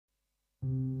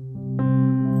Asulu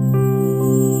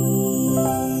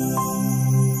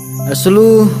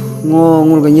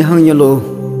ngol ganya hang nyolo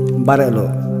barelo.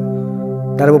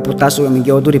 Tarabo putaso kami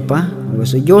gyodo ripa.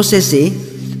 So Jose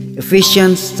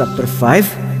Ephesians chapter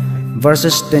 5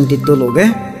 verses 22 loge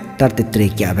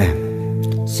 33 kya be.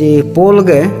 Si Paul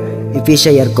ge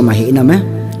Ephesians yar ko mahi iname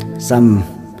sam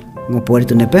ngopori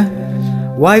to nepe.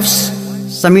 Wives,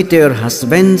 submit to your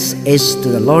husbands as to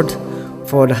the Lord,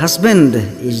 for the husband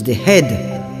is the head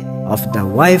of the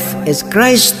wife, as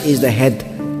Christ is the head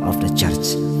of the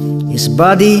church, his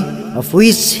body, of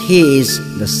which he is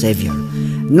the Savior.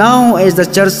 Now as the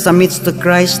church submits to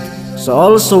Christ, so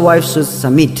also wives should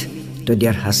submit to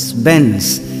their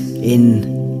husbands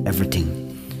in everything.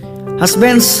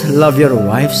 Husbands, love your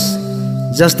wives,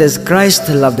 just as Christ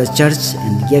loved the church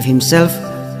and gave himself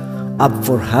up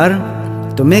for her,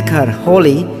 to make her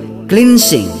holy,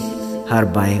 cleansing her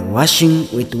by washing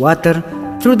with water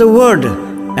through the word,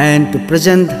 and to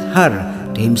present her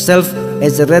to himself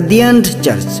as a radiant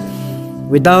church,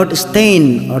 without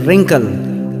stain or wrinkle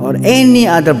or any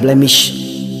other blemish,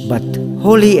 but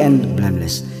holy and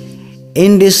blameless.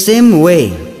 In the same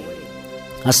way,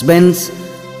 husbands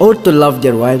ought to love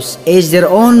their wives as their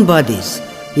own bodies.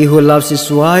 He who loves his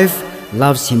wife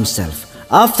loves himself.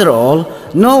 After all,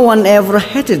 no one ever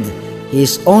hated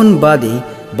his own body,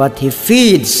 but he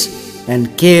feeds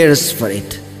and cares for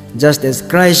it, just as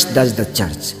Christ does the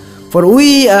church. For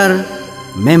we are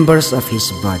members of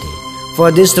his body.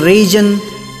 For this reason,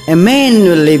 a man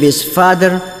will leave his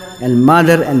father and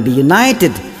mother and be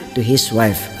united to his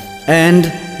wife, and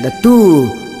the two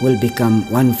will become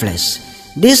one flesh.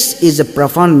 This is a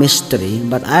profound mystery,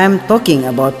 but I am talking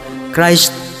about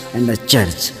Christ and the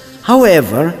church.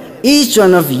 However, each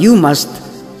one of you must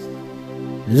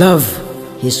love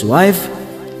his wife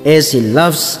as he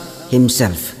loves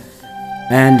himself,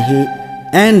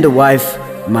 and the wife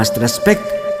must respect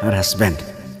her husband.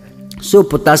 So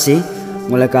putasi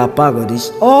mula kapagod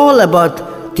is all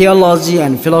about theology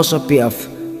and philosophy of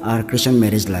our Christian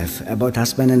marriage life, about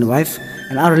husband and wife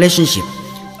and our relationship.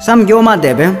 Sam gyoma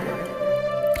debe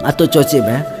ato chochi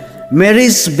be,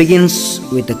 marriage begins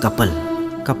with a couple.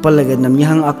 Couple lagi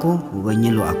namnyahang ako,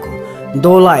 ganyelo ako.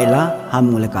 Dola ila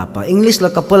ham mula kapa. English la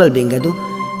couple bingado,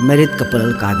 married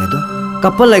couple kagado.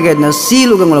 Couple lagi na si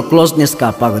luga mula closeness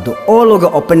kapagado. O luga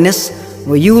openness,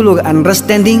 o you luga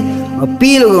understanding, o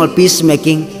p luga mula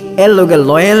peacemaking, l luga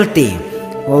loyalty,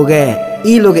 o ga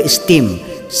e luga esteem.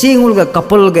 Si luga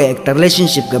couple ga ekta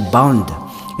relationship ga bound.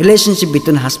 Relationship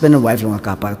between husband and wife luga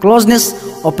kapa. Closeness,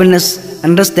 openness,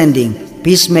 understanding,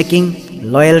 peacemaking,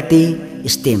 loyalty,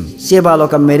 esteem. Siya ba lo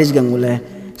ka marriage gang mula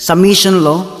submission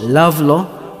lo, love lo,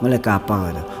 mula kapa.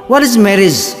 What is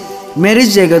marriage?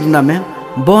 Marriage ay gado namin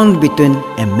bond between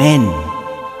a man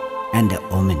and a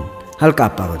woman. Hal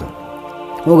kapa gado.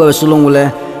 Huwag sulong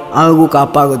mula algo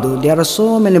kapa gado. There are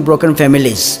so many broken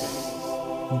families,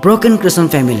 broken Christian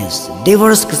families,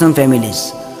 divorced Christian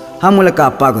families. Ham mula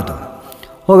kapa gado.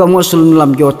 Huwag mo sulong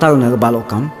lam gyotag na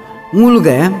balokam.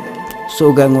 Ngulga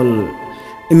so gangul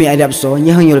imi adap so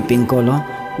nyahang yul pingkolo.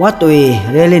 What we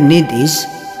really need is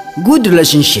good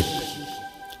relationship.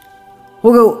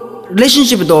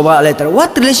 Relationship do ba later?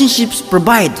 What relationships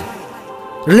provide?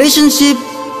 Relationship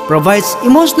provides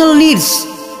emotional needs,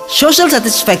 social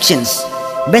satisfactions,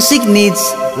 basic needs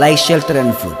like shelter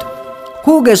and food.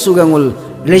 Huga sugangul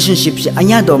relationship si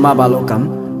anya do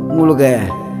mabalokam nguluga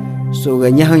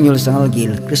suga nyahang yul sangal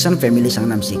gil Christian family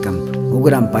sang namsikam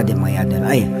hugram pade mayadel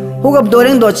ay hugab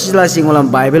doreng do sila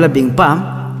singulam Bible bing pam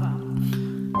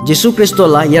Jesu Kristo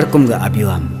la yarkum ga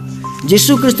abiwam.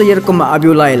 Jesu Kristo yarkum ma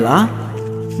abiulaila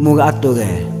muga ato ga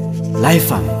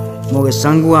lifeam muga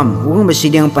sangguam ugong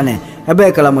basidyang pane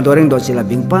abe kala mo doreng do sila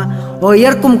bing pa o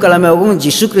yarkum kala me ugong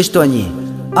Jesu Kristo ni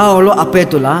awlo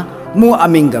apetula mu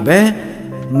aming gabe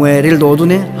mu ril do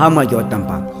dune hama jotam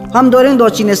pa ham doreng do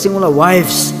chine singula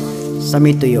wives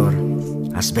submit to your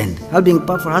husband. Halbing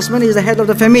pa for husband is the head of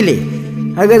the family.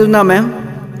 Agad na me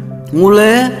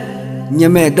mule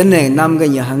nyame dane nam ga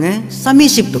yahange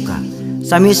submissive to ka.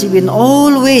 Submissive in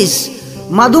all ways.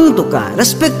 Madung to ka,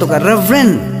 respect to ka,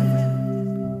 reverend.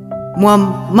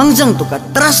 Muam mangjang to ka,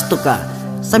 trust to ka.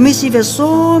 Submissive has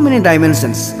so many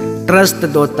dimensions. Trust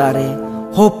do tare,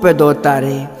 hope do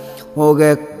tare,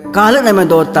 hoge kala na me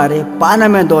do tare,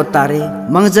 paana me do tare,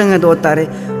 mangjang do tare,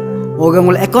 hoge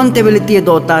mul accountability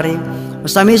do tare.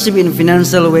 Submissive in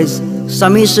financial ways,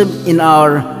 submissive in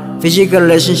our physical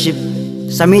relationship,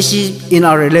 submissive in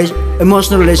our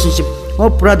emotional relationship.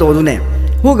 Hopra do dune.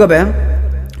 Huga be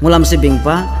mulam si bing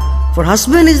pa. For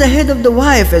husband is the head of the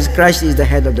wife as Christ is the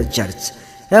head of the church.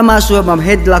 Ya masu mam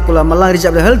head la kula malang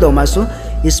rijab the heldo masu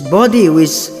his body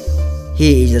which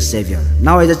He is the Savior.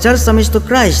 Now as the church submits to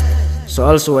Christ, so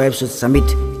also wives should submit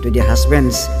to their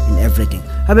husbands in everything.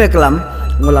 Habe kalam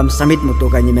ngulam submit mo to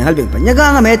ka nyime halbing pa.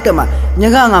 Nyagangam etama,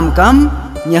 nyagangam kam,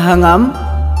 nyahangam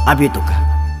abituka.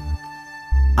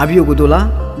 Abiu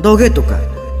gudula doge tuka.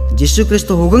 Yesus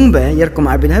Kristo hugang be yar kum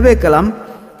abin habe kalam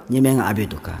nyime nga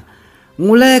abituka.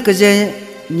 Ngulay kaje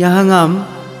nyahangam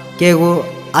kego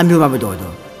ambiu mabedodo.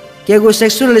 Kego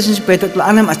sexual relationship petot la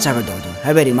anam acha bedodo.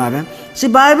 Habe ri mabe. Si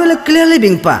Bible clearly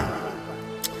bing pa.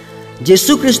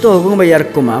 Yesus Kristo hugung bayar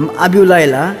kumam abiu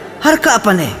laila har ka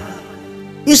apane.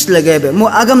 Is lagebe mo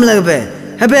agam lagebe.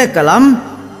 Habe kalam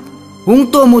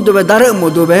hungto mudobe dare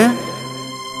mudobe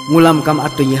ngulam kam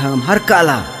atu nyaham har ka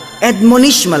ala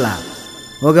admonish mala.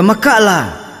 Hoga makala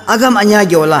agam anya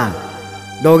gyola.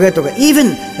 Doge to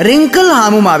even wrinkle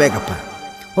hamu mabe kapa.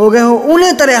 Hoga ho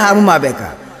une tare hamu mabe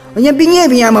ka. Nya binge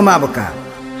binya mamabaka.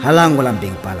 Halang ngulam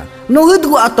bing pala. No hud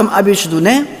go atom abis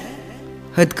dune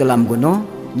hud kalam gono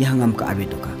nyahangam ka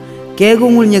abiduka. Kego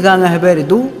ngul nyaganga haberi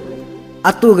du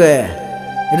atu ge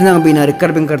rinang binari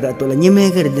karbing karda atu la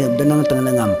nyeme ge danang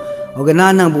tangnangam. Oga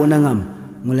nanang bu nangam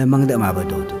mule mangda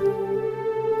mabado.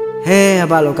 He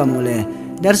abalo kam mule.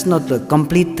 There's not a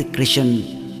complete Christian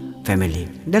family.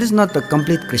 There is not a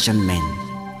complete Christian man.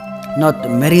 Not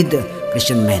married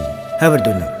Christian man. However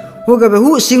do no.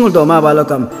 Who single do ma abalo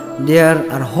kam there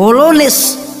are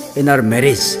hollowness in our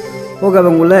marriage. Hoga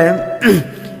bangule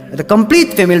the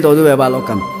complete family do abalo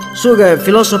kam. So the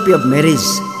philosophy of marriage.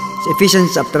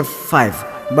 Ephesians chapter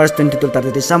 5 verse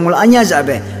 22-33 samul anya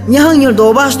jabe nyahang yul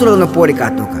do bas tulo na pori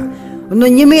katoka. No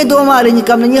nyime do ma rin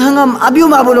kam nyahangam abiu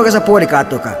mabulo ka sa pori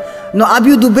katoka. No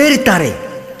abiu du beritare.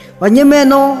 Wa nyime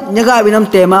no nyaga binam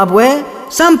tema bue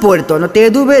sam porito no te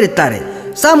du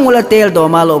beritare. Samula tel do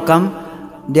malo kam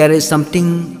there is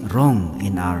something wrong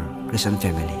in our Christian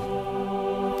family.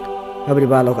 Habri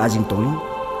balok ajing tolong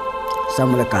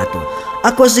samula kato.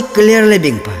 Ako si clearly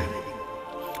bing pa.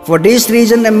 For this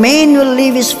reason, a man will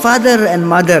leave his father and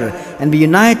mother and be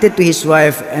united to his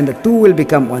wife, and the two will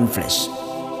become one flesh.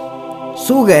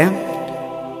 Suge,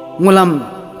 ngulam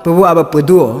pebu aba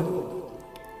peduo,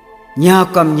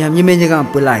 nyakam nyamenyagang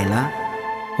pelaila,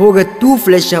 hoga two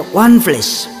flesh, one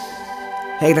flesh.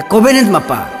 Hey, the covenant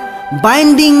mapa,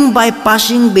 binding by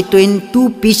passing between two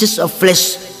pieces of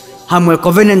flesh. Hamul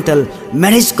covenantal,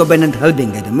 marriage covenant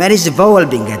helping it, marriage vow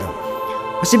helping it.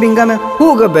 Kasi bingame,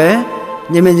 hoga be,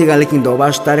 nyamenyagang liking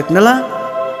dobas tarik nala,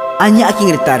 anya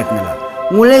aking ritarik nala.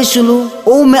 Mulai sulu,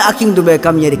 ome aking dube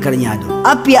kam nyari karnyado,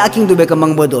 api aking dube kam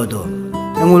mangbododo.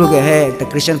 Ang uluge he, the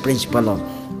Christian principle lo,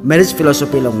 marriage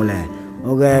philosophy lo mulai,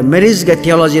 oge marriage ga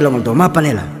theology lo ngolto, mapa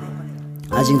nila.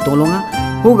 Ajing tolonga,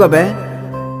 huga be,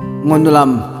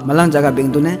 ngondulam malang jaga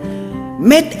bing dune.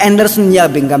 Matt Anderson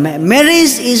ya bingame,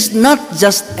 marriage is not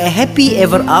just a happy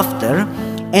ever after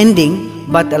ending,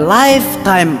 but a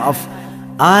lifetime of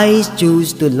I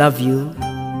choose to love you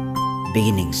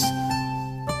beginnings.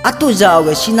 Atu jao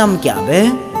ga sinam kya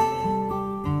be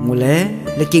mule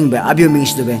leking be abiu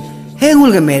mings do be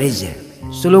hengul ga marriage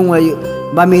sulung wa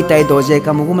bami tai doje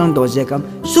kam gumang doje kam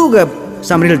suga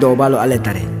samril do balo ale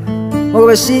tare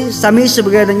ogasi sami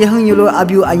sebga dan yang yulo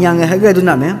abiu anyang ha ga du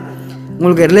name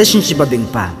ngul ga relationship bing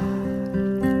pa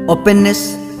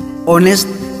openness, honest,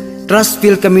 trust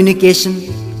filled communication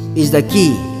is the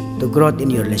key to growth in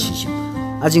your relationship.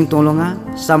 Ajing tolonga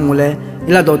samule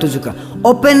ila do tujuka.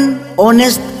 Open,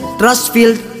 honest,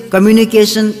 trust-filled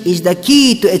communication is the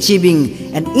key to achieving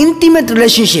an intimate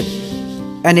relationship,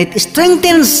 and it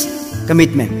strengthens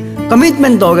commitment.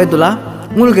 Commitment doge dula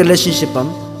ngul relationship am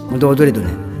do do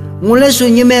dune. Ngule su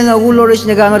nyime nga ulores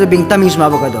nya nga bing taming sma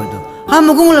ba do do.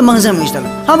 Hamu ngul mangzam istal.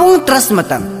 Hamu trust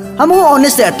matam. Hamu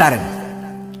honest atar.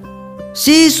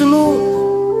 Si sulu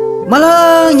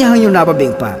malang nya hanyu na ba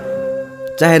bing pa.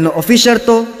 Chahe no officer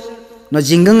to no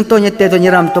jinggang to nyete to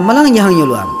nyiram to malang nyahang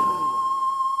nyuluam.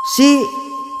 Si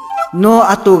no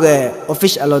atuge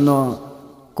office alo no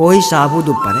koi sabu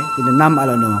du pare ina nam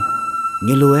alo no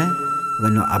nyilue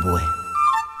gano abue.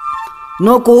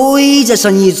 No koi ja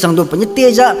sanyi sang du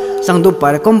nyete ja sang du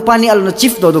pare company alo no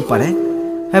chief do du pare.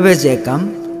 Habe je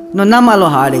kam no nam alo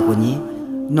hare kuni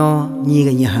no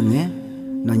nyiga nyahange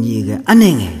no nyiga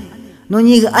anenge no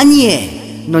nyiga anye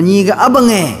no nyiga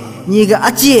abange nyiga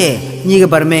achie nyiga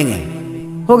barmenge.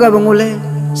 Hoga bangule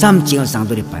sam chingal sang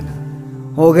duri pana.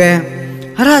 Hoga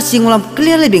hara singulam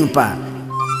clearly bing pa.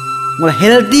 Ngula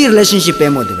healthy relationship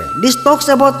emo dibe. This talks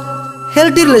about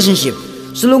healthy relationship.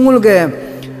 Sulungul ke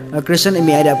Christian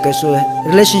imi ada ke so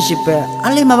relationship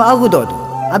ale ma agu do.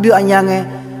 Abiu anyange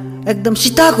ekdam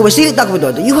sita ko basiri tak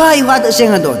do. Yuha ta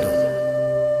senga do.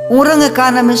 Orang ka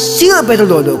na me siro pedo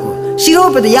do ko. Siro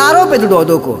pedo yaro pedo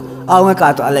do ko. Aw nga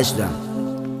ka to ales da.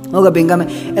 Oga bingkam,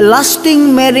 a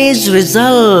lasting marriage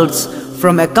results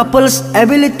from a couple's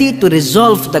ability to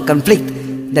resolve the conflict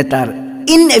that are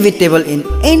inevitable in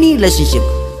any relationship.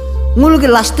 Ngul ke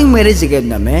lasting marriage ged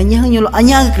na me, nya nyul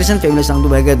anya Christian family sang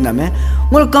dubai ged na me,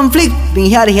 ngul conflict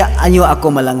bing hari anyo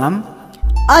ako malangam,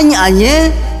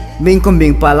 anya bingkom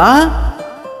bing pala,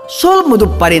 solve mudu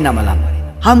pare na malam.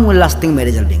 Ham ngul lasting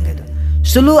marriage al bing ged.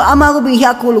 Sulu ama ko bing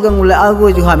ako lugang ngul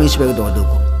ako ju haming spek do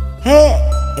ko. He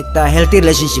ekta healthy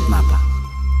relationship mapa.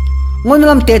 Ngul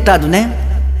lam teta dune,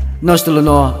 no sulu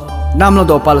no namlo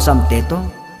do palo sam teto.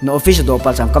 No office do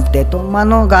pal sam kam teto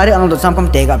mano gari ang do sam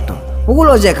kam tegap to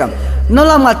ugulo je kam no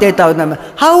lam nga teta na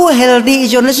how healthy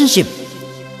is your relationship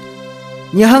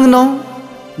nyahang no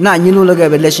na nyinu laga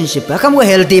relationship akam go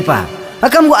healthy pa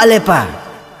akam go ale pa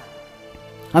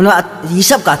amna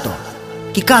hisap ka to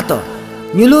kikato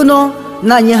nyulu no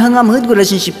na nyahang am hud go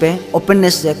relationship pe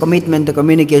openness commitment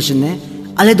communication ne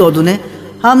ale do du ne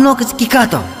hamno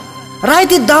kikato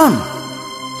write it down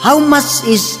how much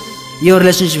is your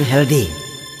relationship healthy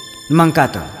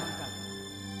Mangkato.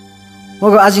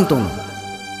 Wago asing tong.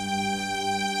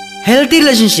 Healthy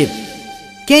relationship.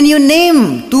 Can you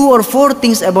name 2 or 4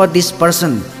 things about this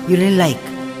person you really like?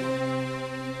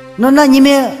 No na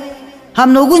nyime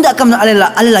ham no gunda kam na ale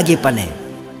lagi pa ne.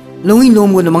 Lungin no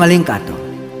mo no mga lingkato.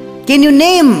 Can you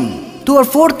name 2 or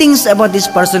 4 things about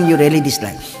this person you really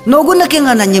dislike? No gunda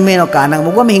kaya nga na nyime no kanang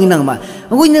mo gwa mahingnang ma.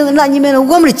 Gunda na nyime no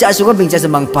gwa mricha so gwa bingcha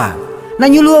sa mangpa. Na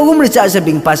nyulu gwa mricha sa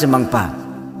bingpa sa mangpa.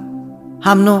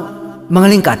 Hamno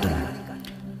mangaling katon.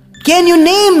 Can you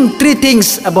name 3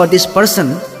 things about this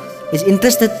person is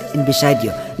interested in beside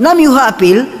you? Nam yu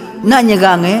apil na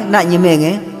nyagange na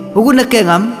nyemenge hugun na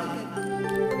kengam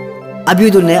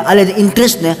abiudo ne ale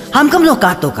interest ne ham kam no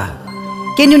kato ka.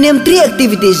 Can you name 3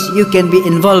 activities you can be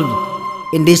involved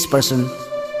in this person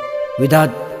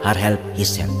without her help,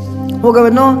 his help?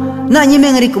 Huga no na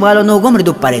nyemenge ri kumalo no gom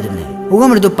redu pare dune.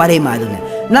 Hugom redu pare ma dune.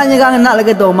 Na nyagange na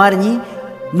lage do marni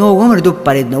no gom redu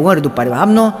pare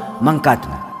hamno mangkat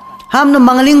hamno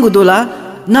mangaling gudula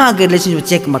na relationship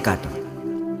check makato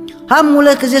ham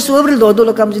mula kasi sobre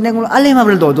dodol kam jine ngul ale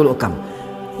mabrel dodol kam.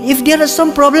 If there are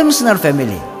some problems in our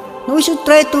family, we should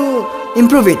try to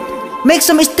improve it, make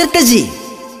some strategy.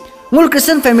 Ngul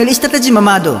Christian family strategy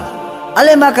mamado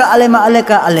ale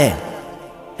ka ale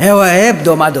hewa heb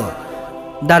do mado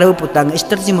daru putang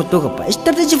strategy mutu pa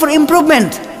strategy for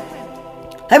improvement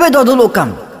hebe dodol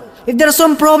kam. If there are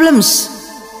some problems,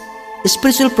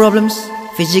 spiritual problems,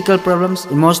 physical problems,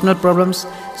 emotional problems,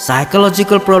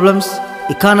 psychological problems,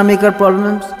 economical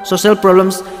problems, social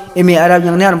problems, imi arab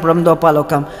yang niyan problem do palo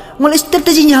kam. Ngol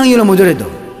strategy niya hang yulo modere do.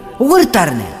 Ugor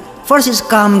tarne. First is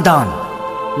calm down.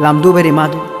 Lam du beri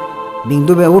madu. Bing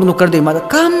du be urnu kar de madu.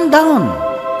 Calm down.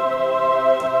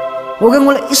 Ugor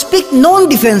ngol speak non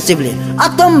defensively.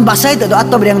 Atom basay do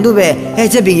atom yang du be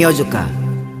heje bing yojuka.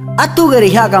 Atu gari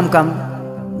ha kam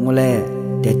ngule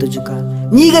teto juga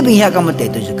niga bingya kamu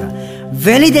teto juga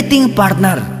validating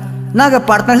partner naga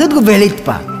partner hud go valid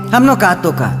pa hamno kato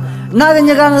ka naga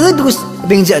nyaga hud go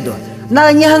bingja do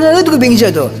naga nyaga hud go bingja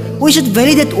do we should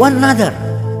validate one another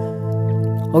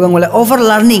oga ngule over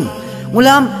learning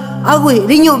ngulam agui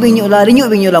renew bingyo la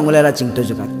ngule ra ching to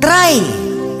juga try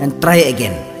and try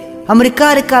again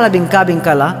amerika rekala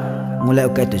bingkala ngule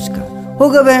okay to juga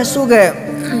oga be suge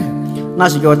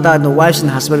ngas jota no wives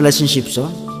and husband relationship so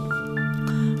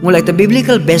mulai the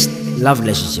biblical best love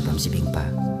relationship am sibing pa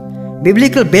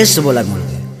biblical best bola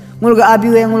mulga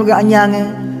abiwe mulga anyange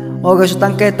oga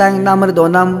sutang ketang namar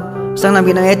donam sang nam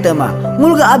binang etema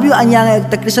mulga abiwe anyange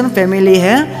the Christian family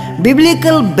he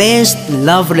biblical best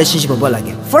love relationship bola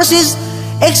lagi. First is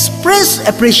express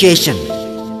appreciation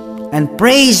and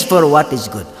praise for what is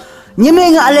good.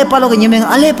 Nyeme nga ale palo nyeme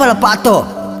nga ale pala pato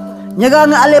nyaga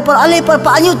nga ale pala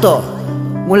paanyo to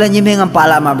mula nyeme nga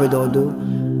pala mabedodo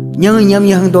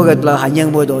nyang dogat la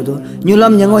hanyang bododo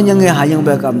nyulam nyango nyang hanyang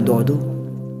bekam dodo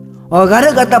o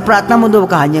gara kata pratna mo do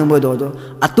ka hanyang bododo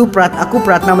aku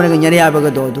pratna mo nyari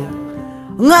abaga dodo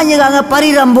nga nga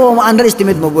parirambo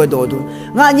underestimate mo bododo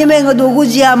nga nyeme nga dugu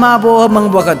jiya mabo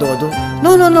mang boka dodo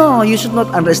no you should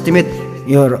not underestimate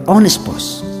your own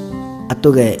spouse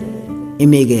atuge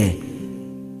imige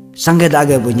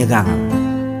sanggadaga bo nyaga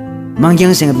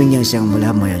mangyang sing bingyang sing mula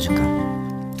mo yajuka.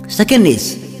 Second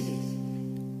is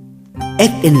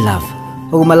act in love.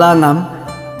 Huwag malangam,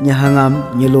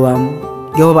 nyahangam, nyuluam,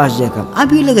 gawabas jakam.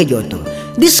 Abi laga joto.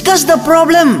 Discuss the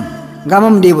problem.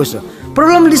 Gamam di buso.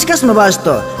 Problem discuss mabas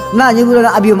to. Na nyugula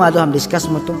na abi umato ham discuss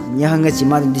mo to. Nyahangat si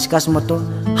matin discuss mo to.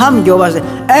 Ham gawabas.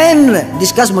 And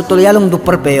discuss mo to yalong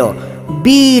duperpeo.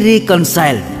 Be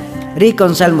reconciled.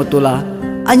 Reconcile mo to la.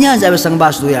 Anya sabi sang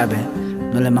bas do yabe.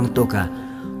 Nalamang to ka.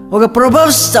 Okay,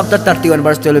 Proverbs chapter 31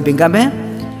 verse 12 bingkame.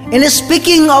 In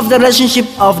speaking of the relationship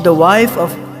of the wife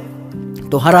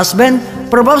to her husband,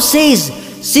 Proverbs says,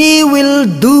 she will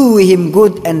do him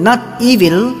good and not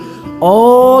evil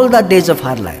all the days of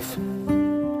her life.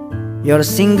 Your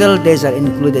single days are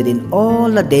included in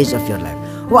all the days of your life.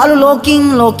 Alo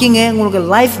looking ngul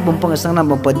life bumpang sang na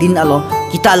din alo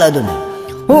kita ala dun.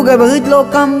 Huga bahit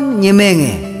lokam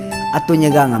nyemenge atu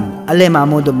nyegangam ale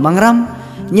mamu do mangram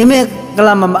nyeme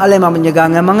kalam ale mamu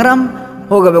nyegangam mangram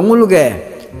huga nguluge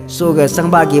so ga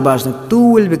sang bagi bas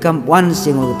two will become one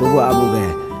single to abu be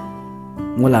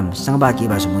ngulam sang bagi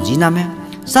bas mujina me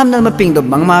sam na maping do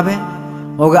mangma be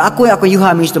huga aku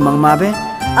yuha mis do mangma be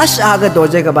as aga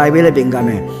doje ka bible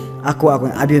bingame aku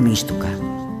abi mis to ka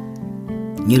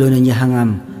nyulo na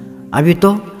nyahangam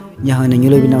abito nyahang na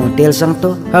nyulo binang tel sang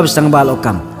to hab sang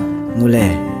balokam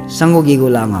ngule sango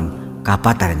gigulangam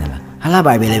kapatar nala hala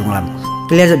bible ngulam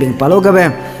clear sa bing palo gabe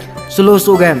sulo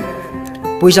suge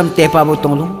puisam tepa bo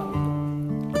tonglung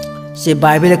se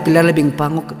bible clear la bing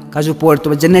pangok kazu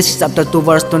porto Genesis chapter 2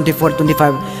 verse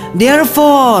 24-25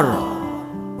 therefore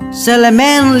shall a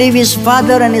man leave his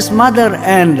father and his mother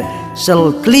and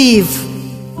shall cleave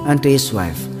unto his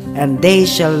wife and they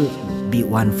shall be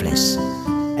one flesh.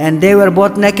 And they were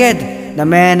both naked, the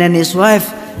man and his wife,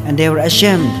 and they were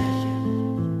ashamed.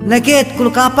 Naked,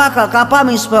 kul kapa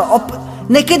means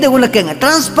naked de ulakeng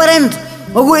transparent.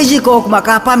 Ogu isi ko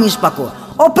kapa means pa ko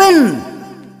open.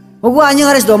 Ogu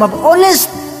anyang ares do map honest.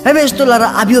 Habes to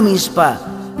lara abyo means pa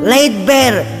laid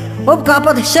bare. Ob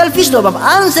kapa selfish do map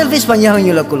unselfish pa nyang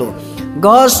yulakulo.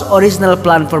 God's original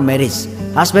plan for marriage,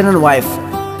 husband and wife,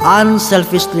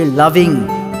 unselfishly loving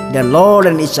the Lord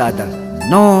and each other.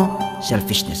 No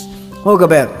selfishness. Oh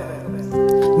gabe,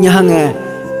 nyahang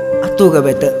atu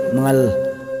gabe te mangal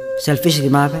selfish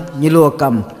lima be. Nyilo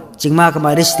kam cingma kam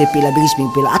aris te pila bingis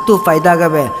pila atu faida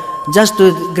gabe just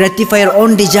to gratify your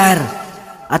own desire.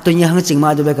 Atu nyahang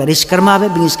cingma do be karis karma be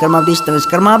bingis karma dis terus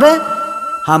karma be.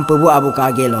 Ham pebu abu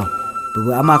kagelo,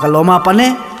 pebu ama kaloma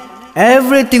pane.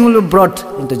 Everything will be brought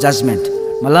into judgment.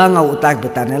 Malanga utak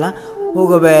betanela. Oh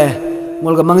gabe,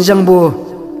 mulga mangjang bu.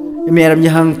 Meram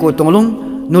nyahang ko tonglong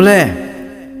nule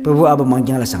pebu aba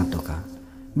mangjang la sang toka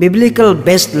biblical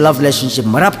best love relationship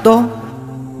marap to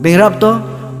bingrap to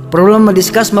problem ma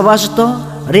discuss mabas to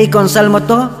reconcile mo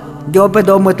to jope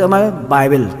do mo to ma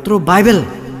Bible through Bible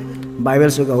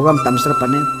suga hugam tamsar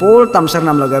pane Paul tamsar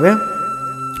nam lagabe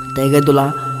tege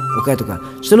dula okay to ka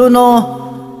suluno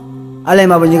ale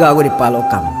ma bunyiga ago di palo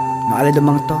kam no ale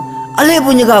demang to ale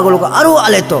bunyiga ago ka aru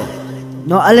ale to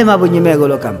no ale ma bunyime ago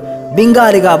kam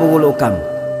Bingga riga bugulo kam.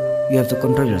 You have to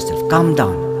control yourself. Calm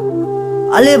down.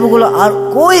 Ale bugulo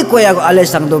koi ako ale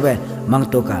sang dobe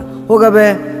mangto ka. Hoga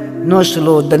be no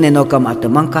sulo dane no kam at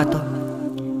mangkato.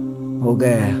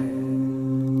 Hoga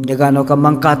jaga no kam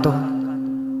mangkato.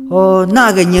 Oh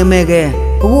naga nyemege.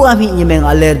 Hugu ami nyemeng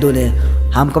ale dole.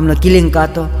 Ham kam na kiling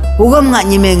kato. Hugam nga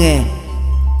nyemenge.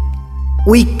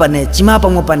 Weak pane, cima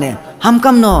pa mo pane. Ham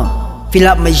kam no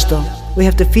fill up majisto. We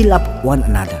have to fill up one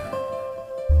another.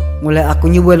 Mulai aku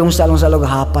nyuwe lungsa lo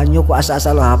hapa nyoko asa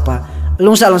lo hapa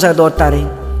lungsa dotari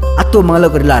atu mga lo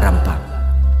dilarang pa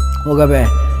oga be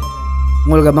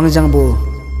ngulga mangjang bu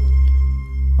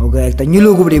oga ekta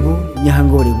nyulu gu bribu nyahang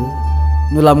gu bribu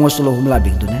nulam ngosulo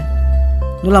humlabing tu ne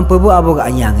nulam pebu abo ga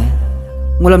anyange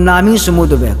ngulam nami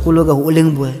sumudo be kulo ga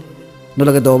huling bu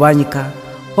nulaga dobani ka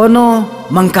hono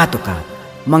mangka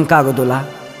go dola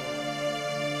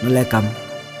nulekam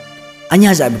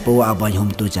anya za be pebu abo hum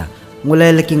tuja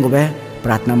mulai leking gobe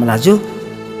pratna melaju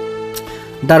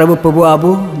darabu pebu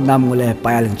abu nam mulai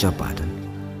payaling coba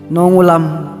no ngulam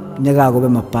nyaga gobe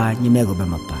mapa nyime gobe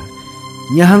mapa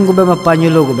nyahang gobe mapa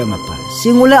nyulo gobe mapa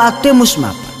si ngulai atemus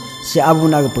mapa si abu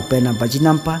naga pepena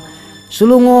pajinampa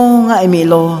sulungo nga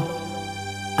emilo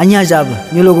anya jab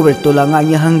nyulo gobe tola nga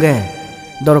nyahang ge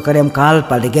dor karem kal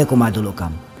palige kumadulo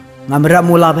kam ngamra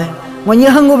mula be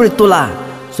nyahang gobe tola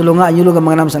sulunga nyulo ga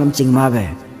mangnam sanam cingma be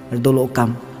dolo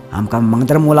kam am kam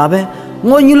mangdar mula be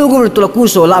ngo nyulu go bertula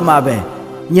kuso lama be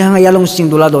nyang yalong sing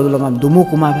dula do ngam dumu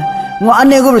kuma be ngo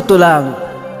ane go bertula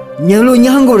nyulu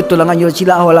nyang go bertula nganyul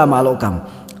sila hola malo kam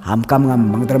am kam ngam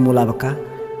mangdar mula baka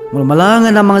mul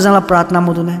malanga na mangzang la pratna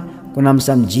mo tune kunam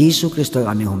sam Jesu Kristo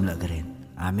ami humla garen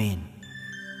amen.